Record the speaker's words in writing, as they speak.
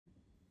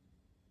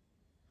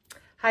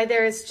Hi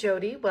there, it's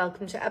Jodi.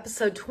 Welcome to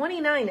episode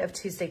 29 of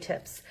Tuesday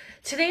Tips.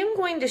 Today I'm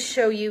going to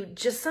show you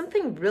just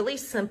something really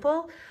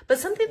simple, but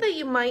something that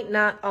you might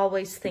not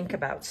always think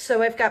about.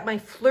 So I've got my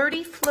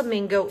Flirty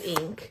Flamingo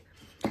ink,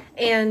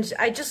 and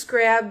I just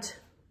grabbed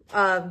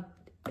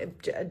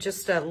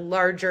just a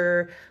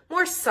larger,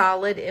 more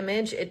solid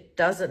image. It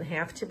doesn't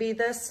have to be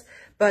this,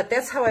 but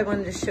that's how I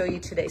wanted to show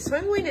you today. So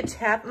I'm going to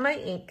tap my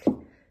ink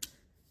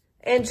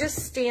and just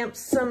stamp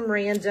some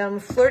random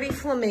Flirty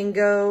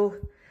Flamingo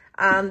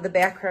on the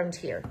background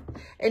here.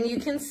 And you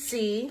can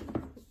see,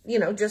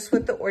 just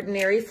what the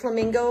ordinary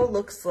flamingo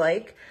looks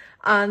like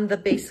on the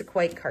basic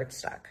white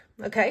cardstock,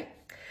 okay?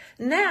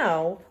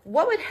 Now,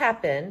 what would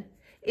happen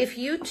if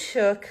you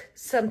took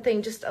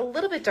something just a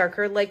little bit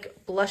darker,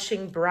 like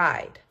Blushing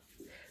Bride?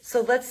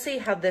 So let's see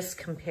how this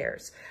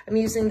compares. I'm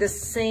using the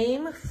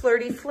same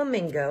Flirty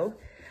Flamingo,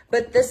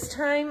 but this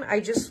time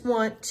I just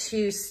want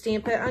to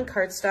stamp it on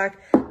cardstock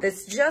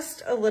that's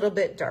just a little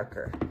bit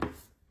darker.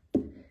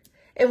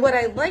 And what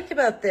I like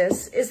about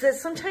this is that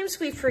sometimes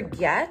we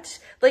forget,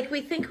 like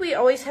we think we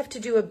always have to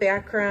do a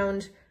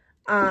background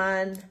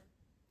on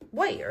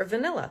white or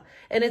vanilla,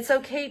 and it's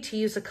okay to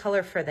use a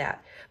color for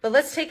that. But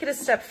let's take it a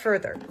step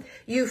further.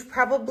 You've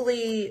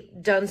probably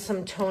done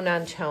some tone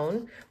on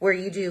tone where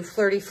you do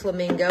Flirty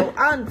Flamingo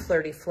on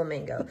Flirty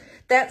Flamingo.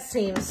 That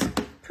seems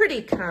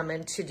pretty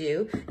common to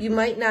do. You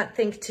might not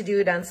think to do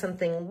it on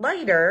something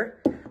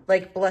lighter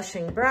like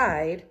Blushing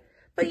Bride,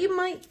 but you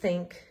might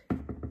think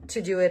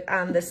to do it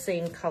on the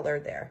same color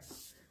there.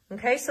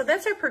 Okay, so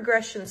that's our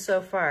progression so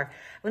far.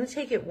 I'm going to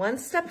take it one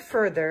step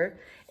further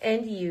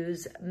and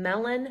use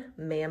Melon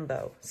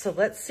Mambo. So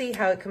let's see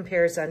how it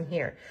compares on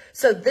here.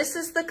 So this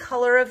is the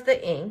color of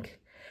the ink.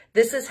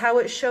 This is how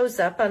it shows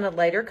up on a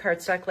lighter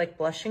cardstock like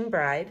Blushing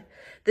Bride.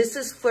 This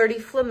is Flirty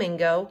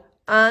Flamingo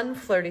on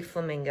Flirty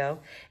Flamingo.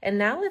 And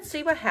now let's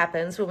see what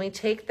happens when we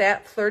take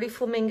that Flirty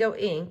Flamingo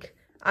ink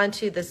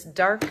onto this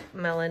dark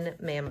Melon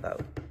Mambo.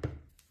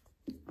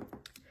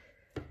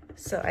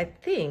 So I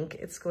think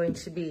it's going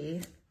to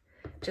be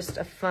just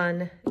a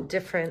fun,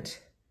 different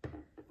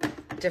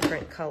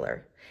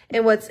color.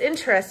 And what's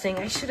interesting,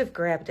 I should have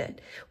grabbed it.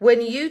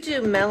 When you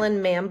do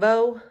Melon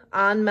Mambo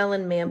on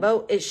Melon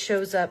Mambo, it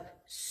shows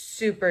up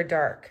super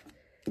dark.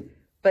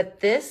 But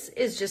this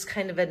is just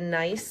kind of a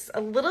nice,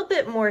 a little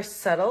bit more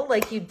subtle,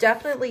 like you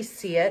definitely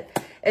see it.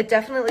 It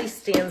definitely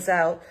stands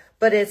out,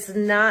 but it's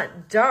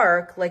not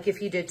dark like if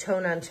you did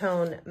tone on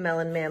tone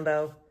Melon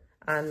Mambo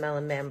on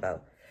Melon Mambo.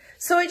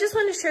 So I just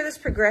want to share this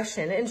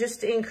progression and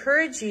just to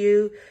encourage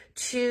you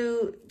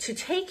to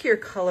take your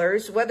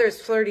colors, whether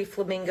it's Flirty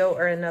Flamingo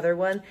or another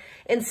one,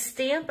 and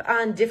stamp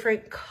on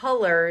different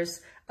colors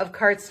of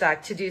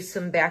cardstock to do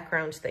some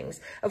background things.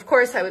 Of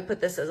course, I would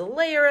put this as a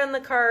layer on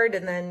the card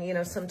and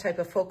then, some type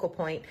of focal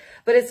point,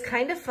 but it's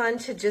kind of fun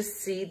to just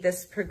see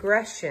this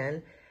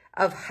progression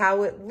of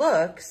how it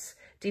looks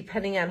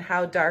depending on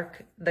how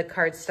dark the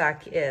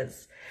cardstock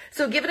is.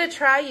 So give it a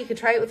try. You can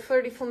try it with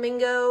Flirty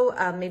Flamingo,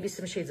 maybe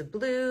some shades of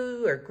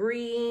blue or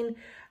green.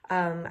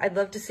 I'd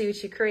love to see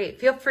what you create.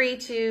 Feel free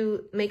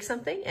to make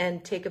something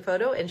and take a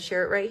photo and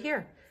share it right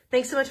here.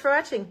 Thanks so much for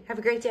watching. Have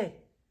a great day.